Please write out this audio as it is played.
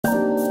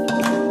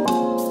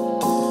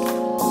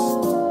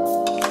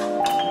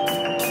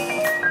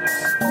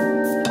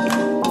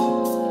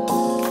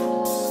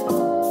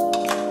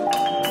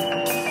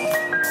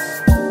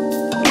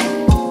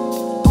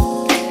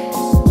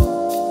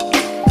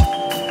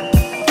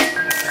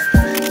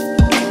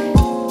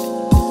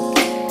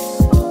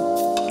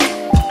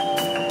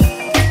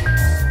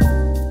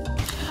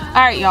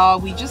Alright y'all,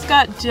 we just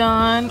got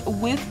done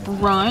with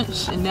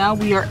brunch and now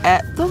we are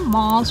at the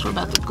mall. So we're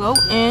about to go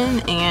in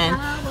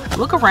and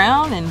look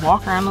around and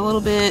walk around a little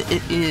bit.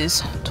 It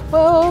is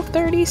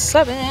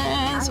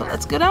 12:37, so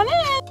let's go down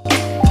in.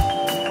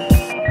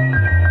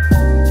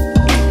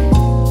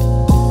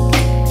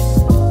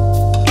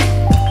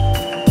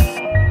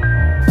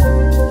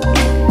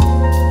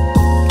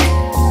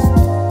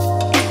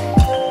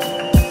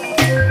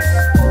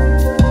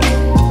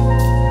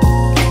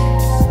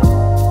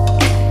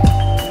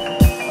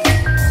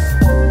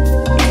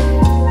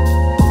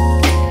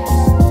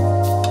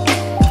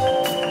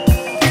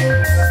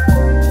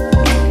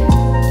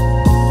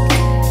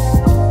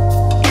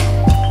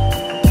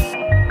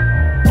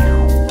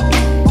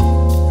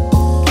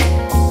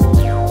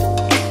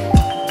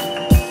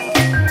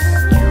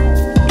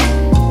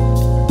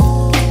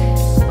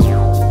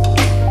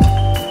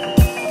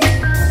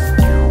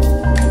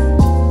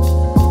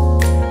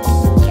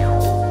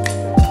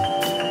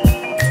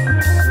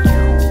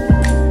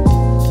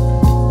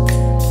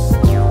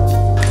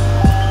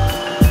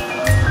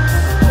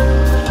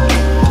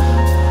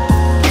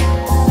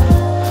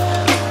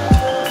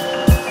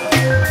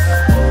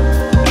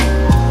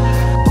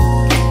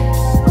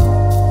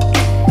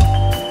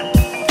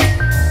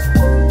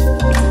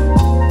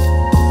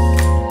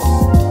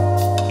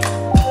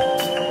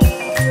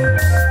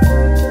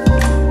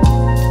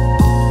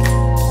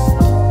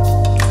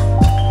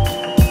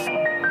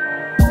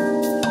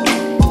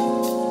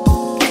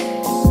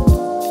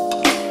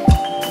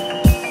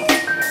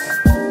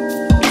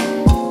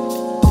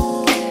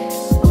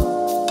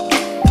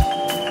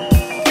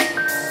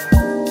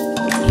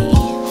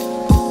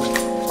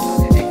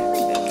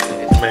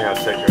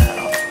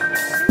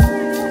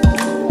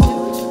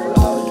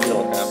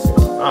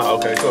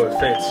 Okay, so it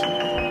fits.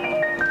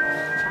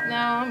 No,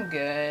 I'm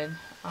good.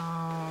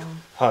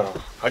 Hold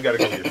on, I gotta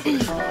go get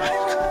footage.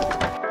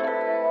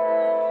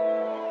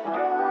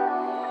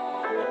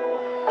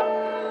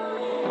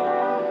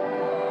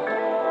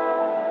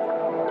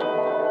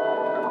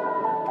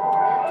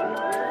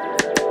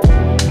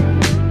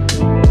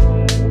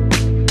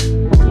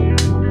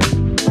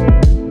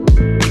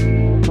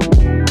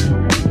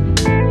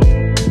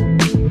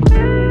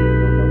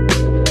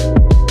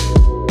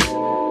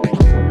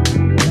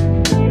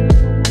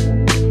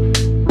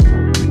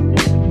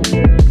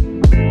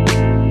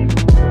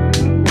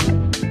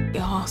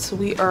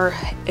 We are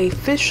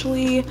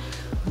officially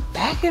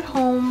back at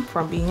home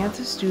from being at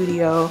the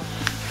studio.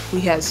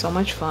 We had so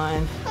much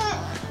fun.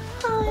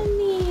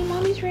 Honey,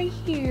 mommy's right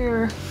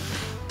here.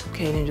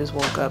 Kaden just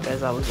woke up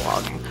as I was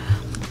vlogging,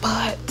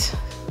 but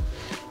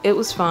it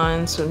was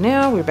fun. So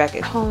now we're back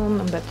at home.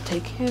 I'm about to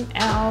take him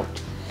out.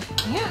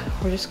 Yeah,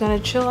 we're just gonna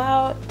chill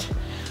out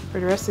for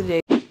the rest of the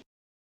day.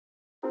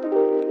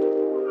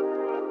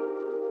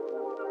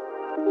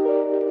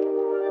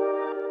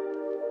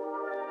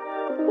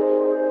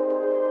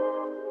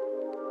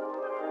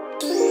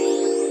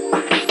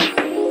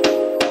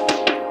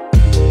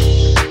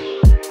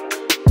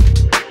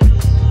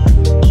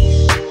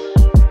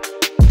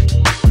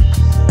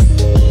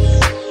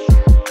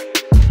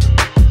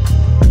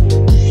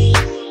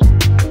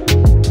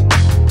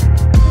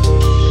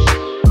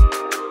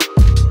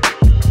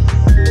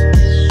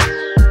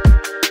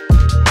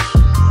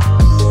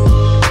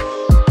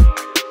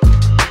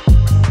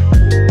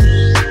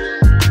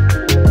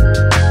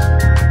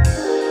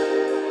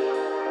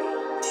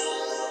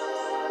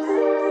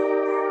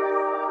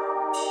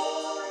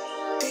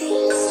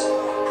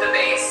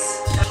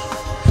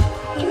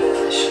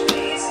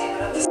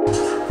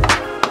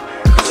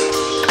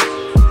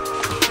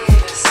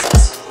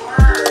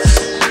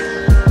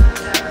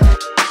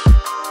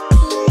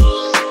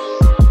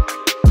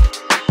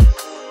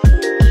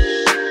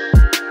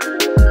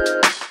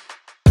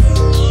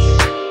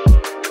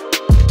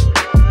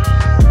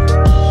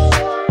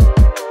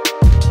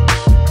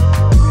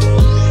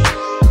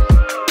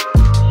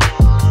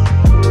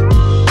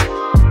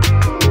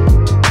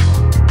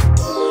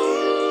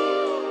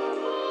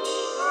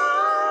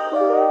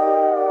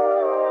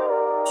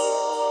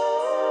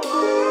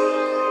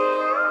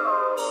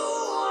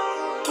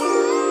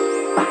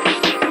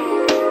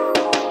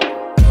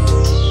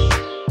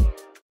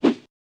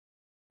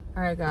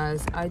 Alright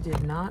guys, I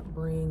did not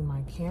bring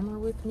my camera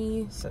with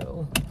me,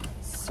 so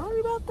sorry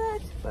about that,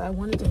 but I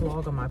wanted to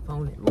vlog on my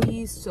phone at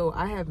least. So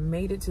I have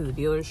made it to the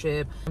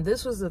dealership.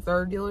 This was the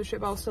third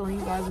dealership I was telling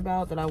you guys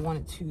about that I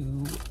wanted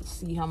to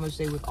see how much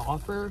they would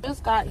offer.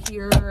 Just got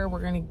here.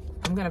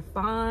 I'm gonna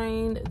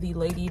find the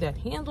lady that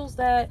handles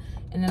that,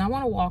 and then I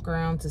want to walk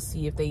around to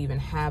see if they even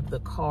have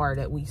the car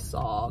that we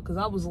saw, because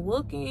I was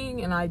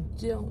looking and I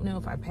don't know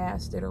if I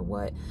passed it or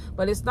what,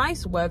 but it's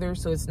nice weather,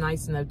 so it's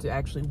nice enough to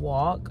actually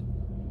walk.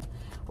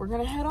 We're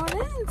gonna head on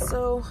in,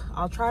 so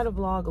I'll try to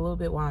vlog a little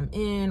bit while I'm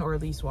in, or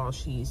at least while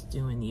she's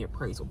doing the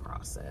appraisal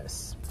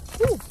process.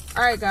 Whew.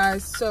 All right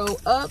guys, so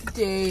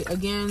update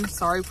again,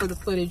 sorry for the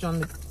footage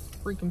on the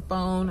freaking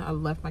phone. I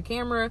left my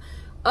camera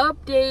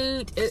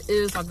update, it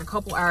is like a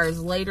couple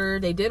hours later.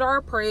 They did our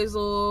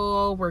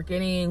appraisal. We're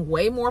getting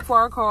way more for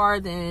our car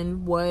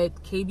than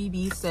what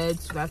KBB said,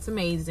 so that's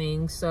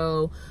amazing.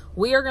 So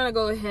we are gonna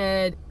go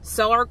ahead,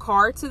 sell our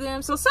car to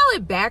them. So sell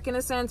it back in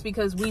a sense,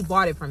 because we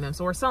bought it from them,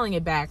 so we're selling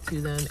it back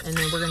to them, and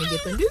then we're gonna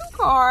get the new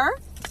car.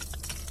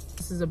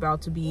 This is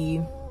about to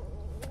be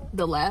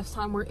the last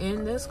time we're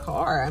in this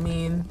car. I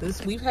mean,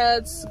 we've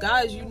had,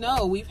 guys, you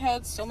know, we've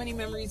had so many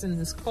memories in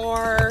this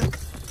car,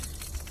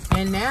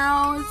 and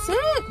now it's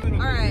it. All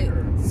right,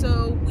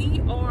 so we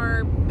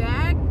are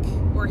back,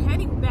 we're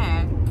heading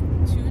back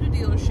to the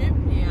dealership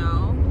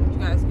now. You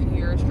guys can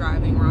hear us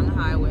driving, we're on the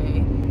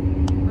highway.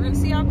 We're gonna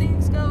see how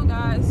things go,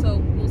 guys. So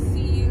we'll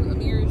see you.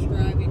 Amir is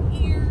driving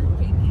here,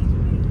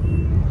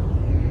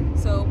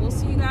 so we'll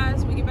see you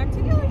guys when we get back to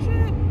the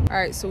dealership. All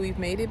right, so we've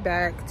made it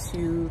back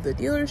to the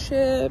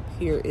dealership.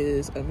 Here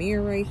is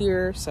Amir right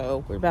here.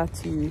 So we're about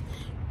to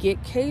get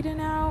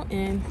Kaden out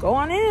and go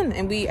on in.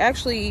 And we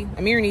actually,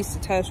 Amir needs to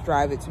test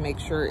drive it to make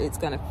sure it's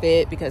gonna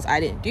fit, because I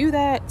didn't do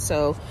that.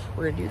 So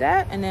we're gonna do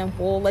that, and then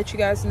we'll let you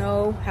guys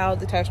know how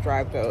the test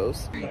drive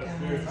goes. All right,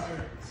 guys.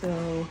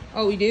 So,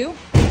 oh, we do?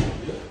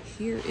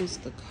 Here is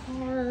the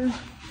car.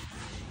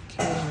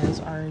 Kaden is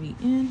already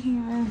in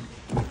here.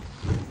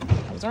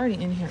 I was already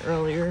in here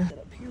earlier.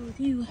 Up here with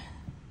you.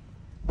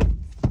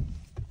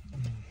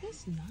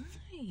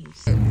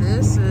 Nice.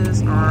 This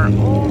is our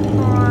old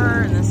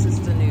car, and this is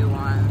the new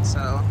one.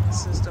 So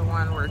this is the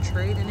one we're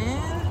trading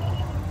in.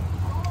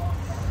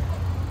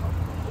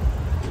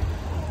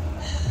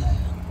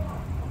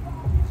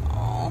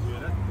 Oh,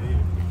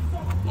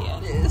 yeah,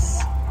 it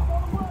is.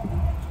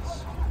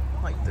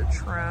 Like the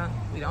trunk.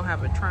 We don't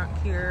have a trunk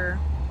here.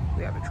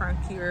 We have a trunk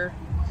here.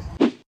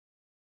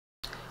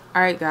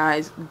 All right,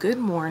 guys, good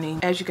morning.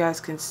 As you guys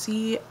can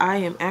see, I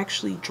am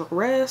actually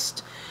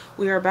dressed.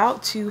 We are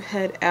about to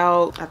head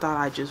out. I thought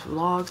I'd just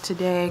vlog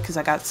today because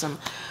I got some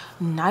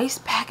nice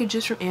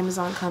packages from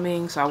Amazon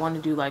coming. So I want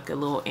to do like a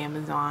little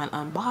Amazon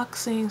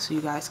unboxing so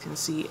you guys can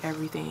see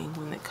everything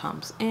when it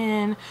comes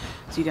in.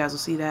 So you guys will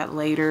see that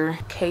later.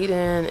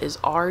 Kaden is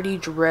already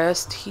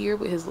dressed here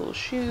with his little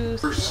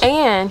shoes.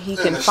 And he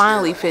can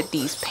finally fit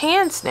these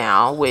pants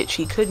now, which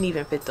he couldn't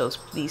even fit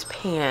these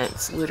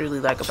pants literally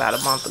like about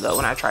a month ago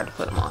when I tried to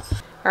put them on.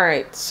 All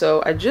right,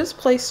 so I just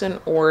placed an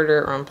order,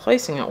 or I'm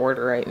placing an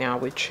order right now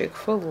with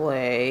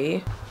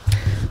Chick-fil-A.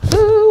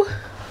 Woo! All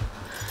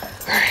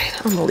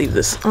right, I'm gonna leave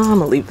this, I'm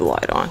gonna leave the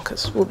light on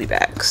because we'll be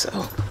back, so.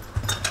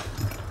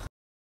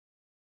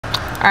 All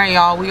right,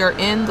 y'all, we are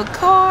in the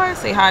car.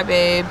 Say hi,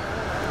 babe.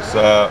 What's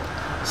up?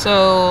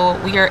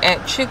 So we are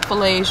at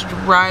Chick-fil-A's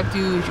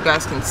drive-thru, as you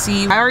guys can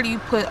see. I already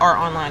put our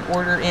online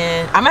order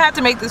in. I'm gonna have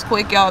to make this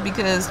quick, y'all,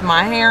 because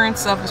my hair and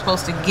stuff is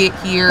supposed to get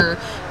here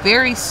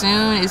very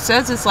soon. It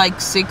says it's like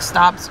 6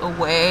 stops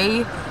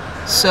away.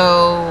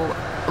 So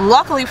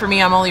luckily for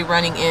me, I'm only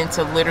running in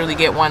to literally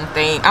get one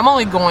thing. I'm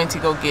only going to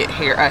go get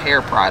a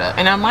hair product.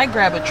 And I might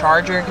grab a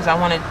charger because I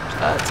want to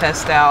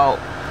test out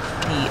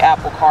the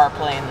Apple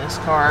CarPlay in this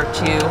car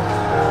too.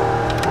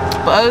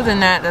 But other than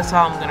that, that's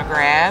all I'm gonna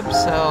grab.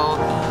 So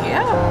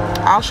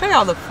yeah, I'll show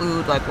y'all the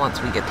food like once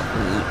we get the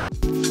food.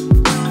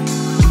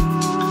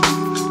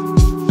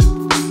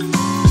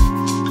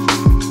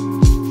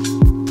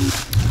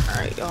 All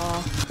right,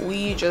 y'all,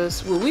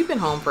 we've been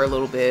home for a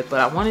little bit,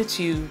 but I wanted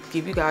to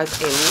give you guys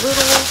a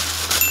little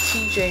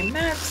TJ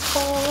Maxx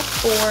haul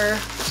for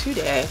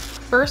today.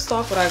 First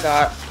off, what I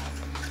got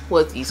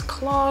was these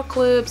claw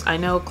clips. I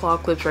know claw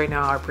clips right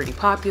now are pretty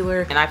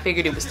popular, and I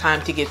figured it was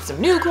time to get some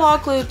new claw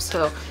clips,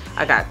 so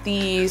I got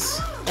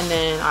these. And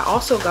then I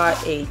also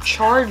got a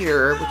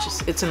charger, which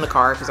is, it's in the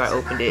car because I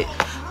opened it.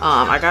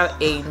 I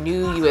got a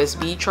new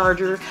USB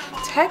charger.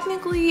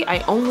 Technically, I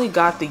only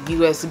got the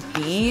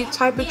USB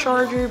type of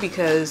charger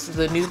because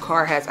the new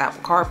car has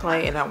Apple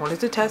CarPlay, and I wanted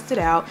to test it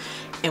out,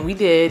 and we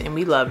did, and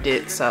we loved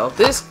it. So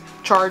this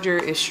charger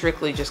is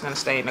strictly just going to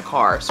stay in the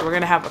car. So we're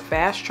going to have a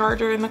fast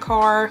charger in the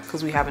car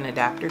because we have an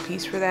adapter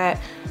piece for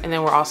that, and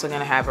then we're also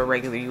going to have a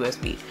regular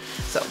USB.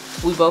 So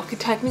we both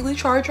could technically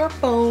charge our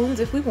phones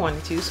if we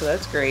wanted to, so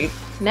that's great.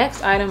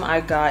 Next item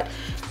I got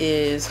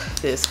is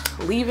this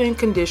leave-in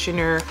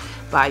conditioner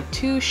by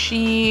Too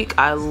Chic.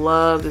 I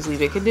love this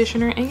leave-in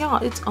conditioner, and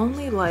y'all, it's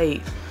only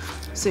like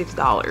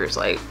 $6,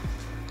 like,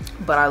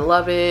 but I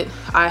love it.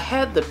 I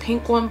had the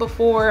pink one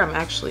before. I'm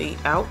actually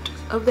out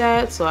of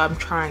that, so I'm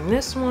trying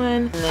this one.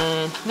 And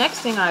then next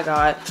thing I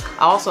got,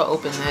 I also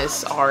opened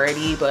this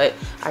already, but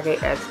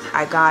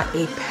I got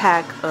a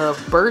pack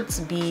of Burt's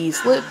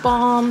Bees lip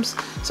balms.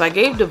 So I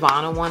gave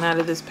Devonna one out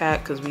of this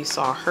pack because we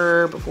saw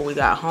her before we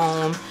got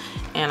home,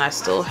 and I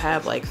still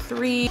have like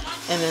 3.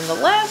 And then the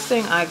last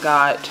thing I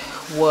got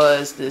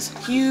was this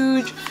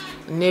huge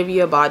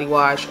Nivea body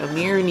wash.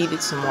 Amir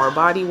needed some more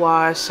body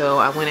wash, so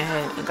I went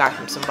ahead and got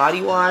him some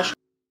body wash.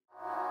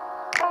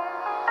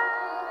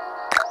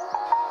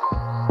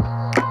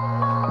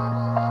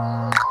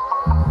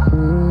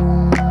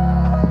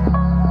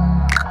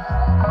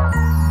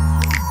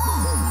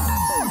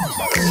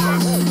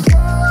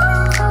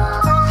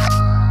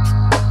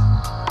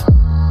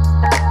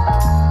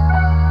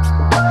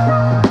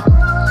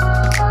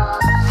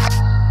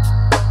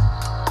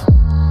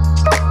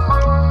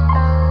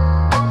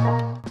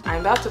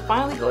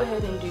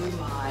 ahead and do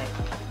my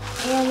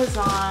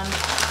Amazon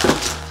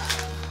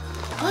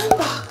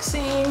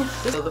unboxing.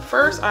 So the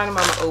first item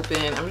I'm gonna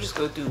open, I'm just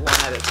gonna do one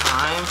at a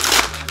time.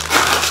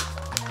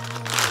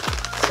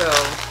 So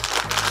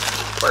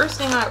first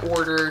thing I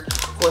ordered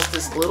was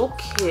this little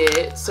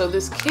kit. So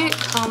this kit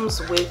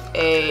comes with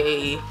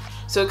it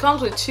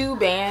comes with 2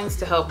 bands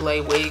to help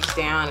lay wigs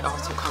down. It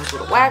also comes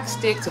with a wax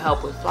stick to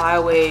help with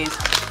flyaways.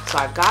 So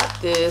I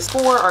got this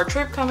for our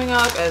trip coming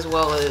up, as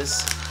well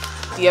as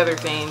the other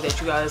thing that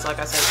you guys, like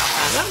I said, I'll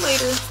find out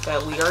later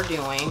that we are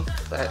doing,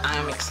 but I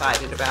am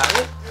excited about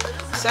it.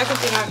 Second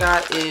thing I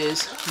got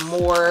is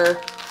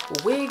more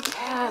wig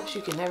caps.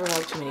 You can never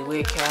have too many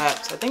wig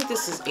caps. I think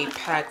this is a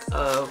pack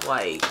of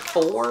like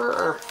 4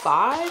 or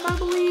 5, I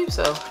believe.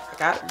 So I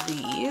got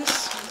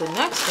these. The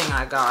next thing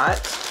I got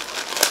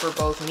for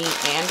both me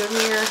and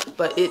Amir,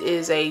 but it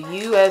is a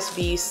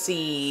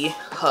USB-C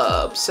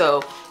hub.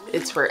 So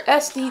it's for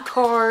SD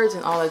cards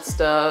and all that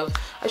stuff.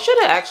 I should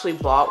have actually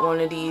bought one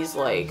of these,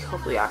 like,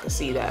 hopefully I can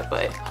see that,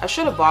 but I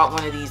should have bought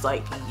one of these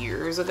like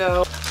years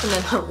ago. And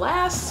then the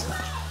last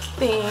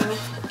thing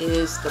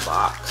is the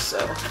box.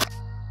 So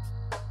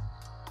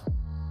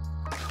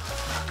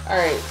all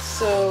right,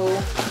 so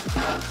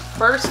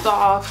first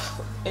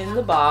off in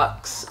the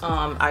box,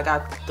 I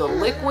got the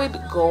liquid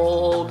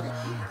gold.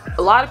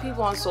 A lot of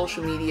people on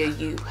social media,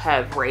 you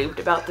have raved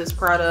about this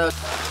product.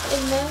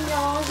 And then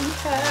y'all, we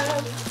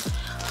have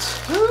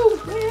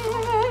 2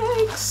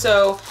 wigs.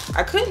 So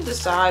I couldn't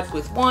decide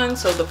with one.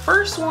 So the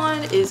first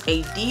one is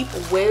a deep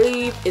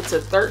wave. It's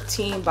a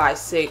 13 by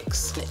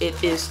 6.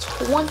 It is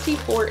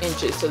 24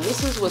 inches. So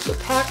this is what the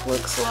pack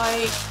looks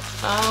like.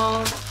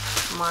 Oh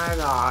my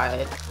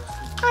God.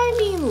 I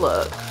mean,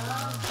 look.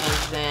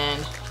 And then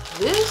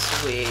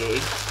this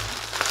wig,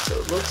 so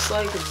it looks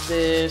like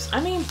this. I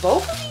mean,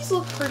 both of these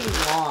look pretty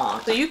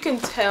long. So you can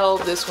tell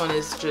this one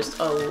is just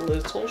a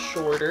little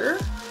shorter.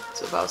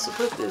 So if I was to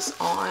put this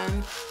on,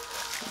 I'm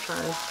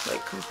trying to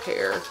like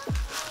compare.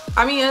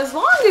 I mean, as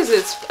long as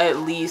it's at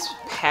least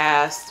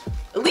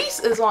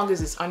as long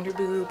as it's under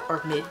boob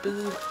or mid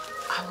boob,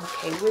 I'm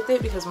okay with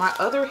it, because my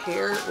other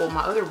hair, well,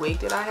 my other wig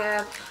that I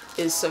have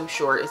is so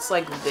short. It's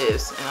like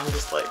this, and I'm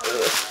just like,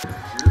 ugh.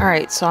 All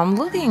right, so I'm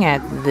looking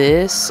at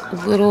this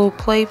little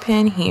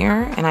playpen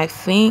here, and I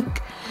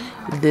think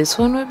this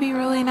one would be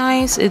really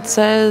nice. It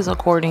says,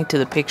 according to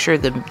the picture,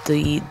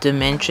 the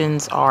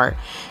dimensions are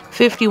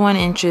 51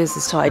 inches.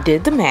 So I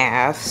did the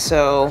math.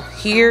 So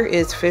here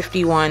is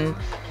 51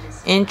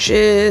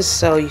 inches.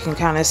 So you can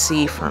kind of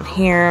see from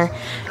here.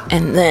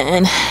 And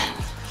then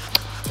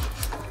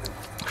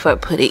if I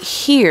put it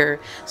here,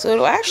 so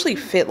it'll actually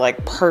fit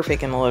like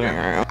perfect in the living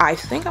room. I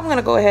think I'm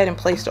gonna go ahead and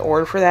place the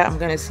order for that. I'm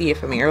gonna see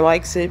if Amir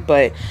likes it,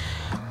 but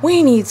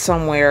we need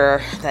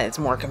somewhere that's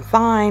more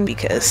confined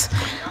because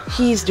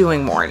he's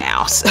doing more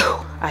now.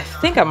 So I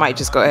think I might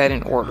just go ahead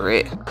and order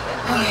it.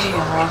 Okay,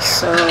 y'all,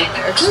 so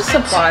I just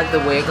applied the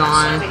wig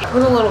on,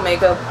 put a little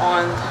makeup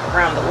on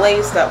around the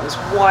lace that was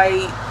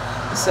white.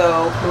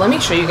 So let me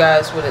show you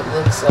guys what it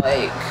looks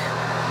like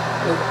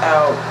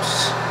without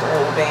the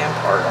little band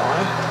part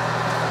on.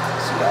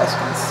 You guys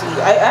can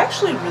see, I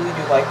actually really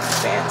do like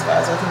these bands,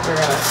 guys. I think they're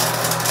gonna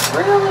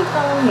really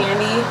come in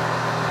handy.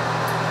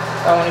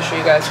 I want to show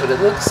you guys what it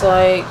looks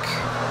like.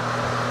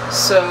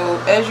 So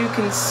as you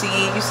can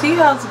see, you see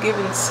how it's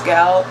giving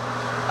scalp.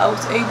 I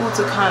was able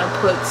to kind of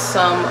put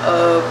some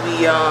of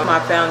the my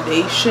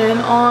foundation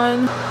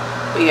on,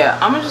 but yeah,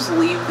 I'm gonna just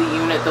leave the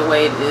unit the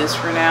way it is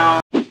for now.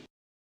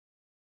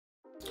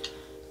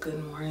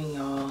 Good morning,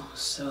 y'all.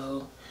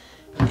 So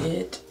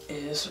it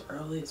is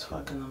early as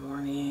fuck in the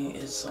morning.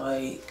 It's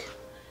like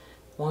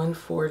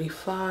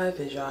 1:45,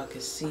 as y'all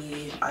can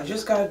see. I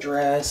just got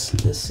dressed.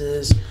 This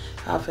is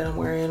the outfit I'm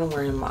wearing. I'm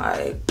wearing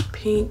my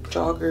pink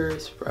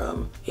joggers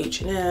from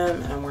H&M,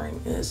 and I'm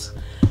wearing this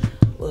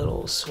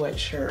little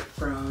sweatshirt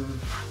from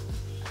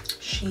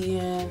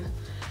Shein.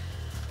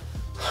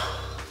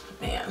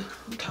 Man,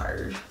 I'm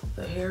tired.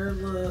 The hair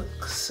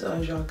looks,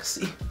 as y'all can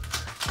see,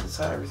 that's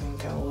how everything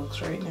kind of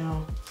looks right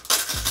now.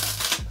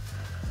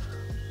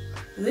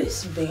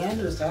 This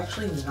band was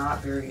actually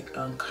not very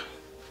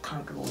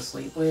comfortable to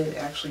sleep with. It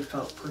actually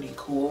felt pretty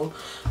cool.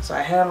 So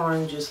I had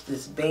on just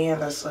this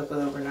band I slept with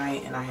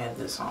overnight, and I had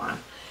this on.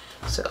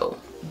 So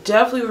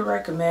definitely would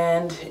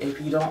recommend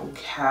if you don't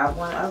have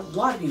one. A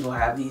lot of people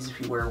have these if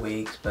you wear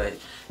wigs, but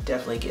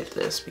definitely get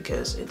this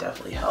because it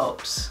definitely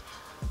helps.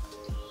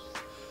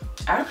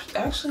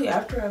 Actually,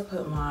 after I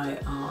put my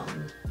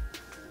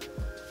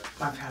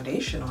my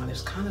foundation on,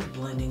 it's kind of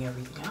blending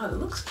everything out. It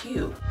looks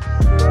cute.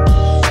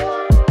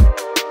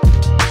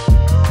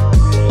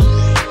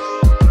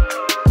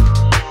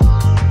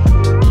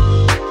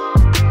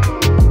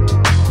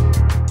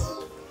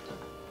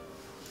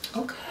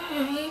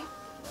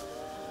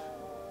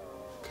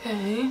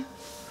 Okay,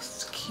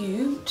 it's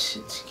cute,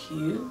 it's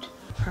cute.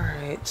 All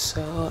right,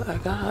 so I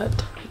got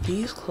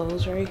these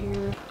clothes right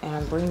here, and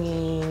I'm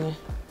bringing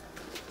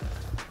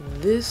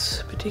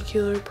this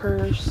particular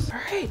purse. All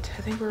right,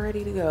 I think we're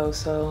ready to go.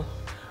 So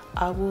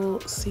I will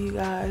see you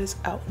guys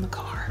out in the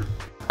car.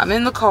 I'm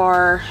in the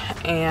car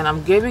and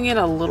I'm giving it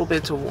a little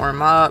bit to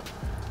warm up.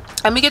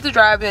 Let me get to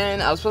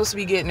driving. I was supposed to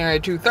be getting there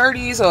at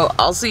 2:30, so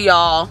I'll see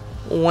y'all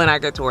when I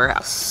get to our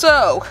house.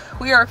 So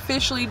we are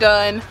officially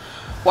done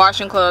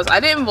washing clothes. I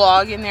didn't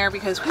vlog in there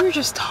because we were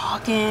just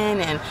talking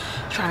and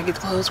trying to get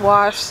the clothes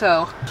washed.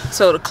 So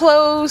the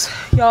clothes,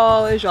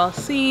 y'all, as y'all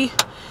see,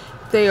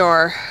 they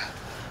are,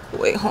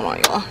 wait, hold on,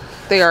 y'all.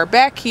 They are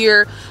back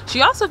here.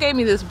 She also gave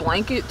me this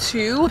blanket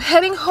too.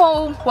 Heading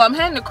home, well, I'm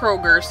heading to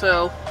Kroger,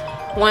 so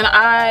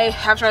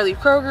after I leave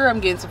Kroger,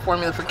 I'm getting some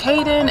formula for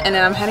Caden, and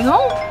then I'm heading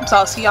home. So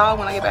I'll see y'all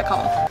when I get back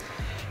home.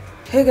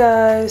 Hey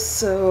guys,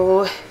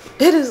 so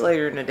it is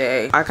later in the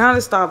day. I kind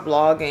of stopped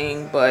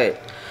vlogging, but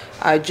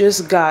I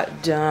just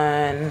got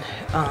done.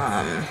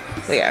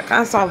 But yeah, I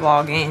kind of stopped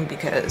vlogging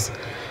because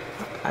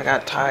I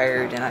got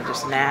tired and I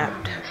just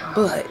napped.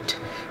 But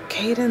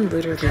Caden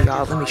literally,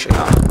 y'all, let me show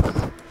y'all.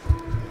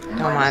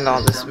 Don't mind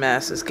all this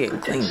mess, it's getting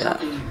cleaned up.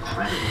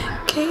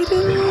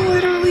 Caden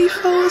literally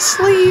fell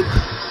asleep.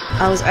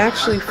 I was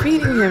actually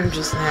feeding him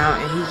just now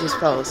and he just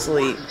fell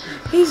asleep.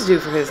 He's due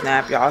for his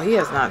nap, y'all. He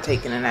has not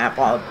taken a nap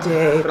all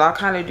day. But I'll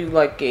kind of do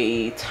like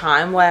a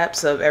time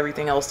lapse of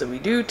everything else that we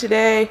do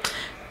today.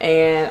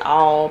 And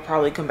I'll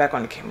probably come back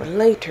on the camera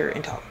later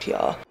and talk to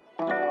y'all.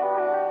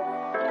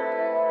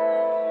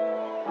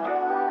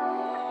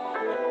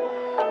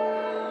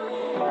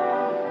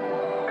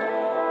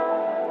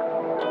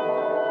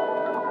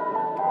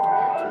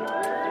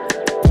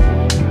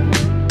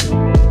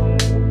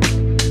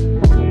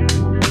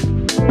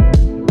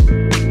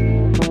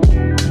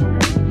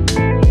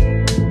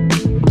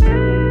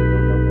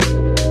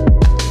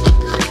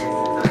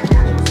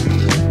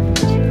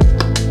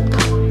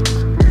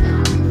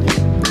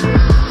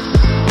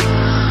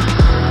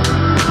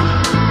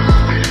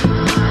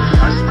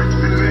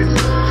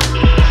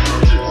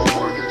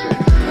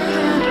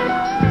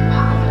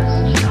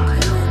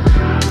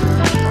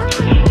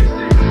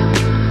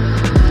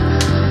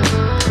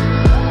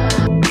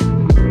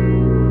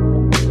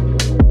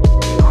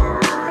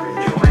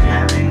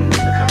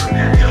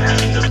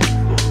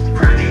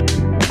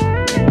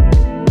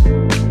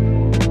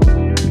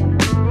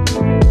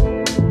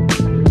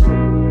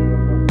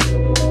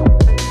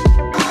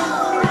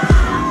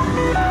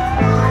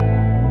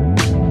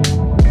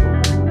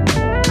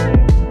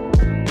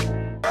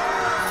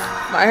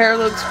 My hair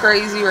looks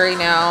crazy right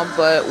now,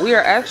 but we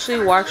are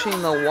actually watching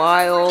The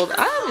Wild.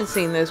 I haven't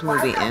seen this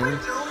movie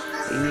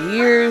in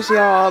years,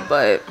 y'all,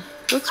 but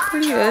looks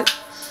pretty good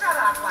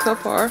so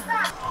far.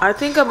 I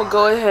think I'm gonna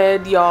go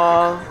ahead,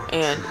 y'all,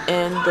 and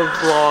end the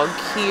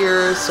vlog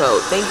here. So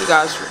thank you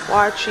guys for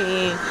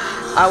watching.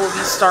 I will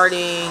be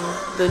starting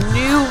the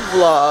new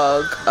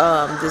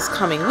vlog this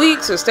coming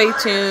week, so stay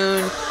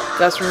tuned.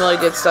 Got some really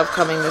good stuff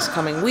coming this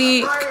coming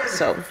week.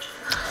 So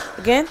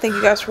again, thank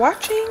you guys for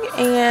watching,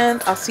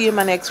 and I'll see you in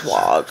my next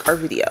vlog or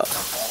video.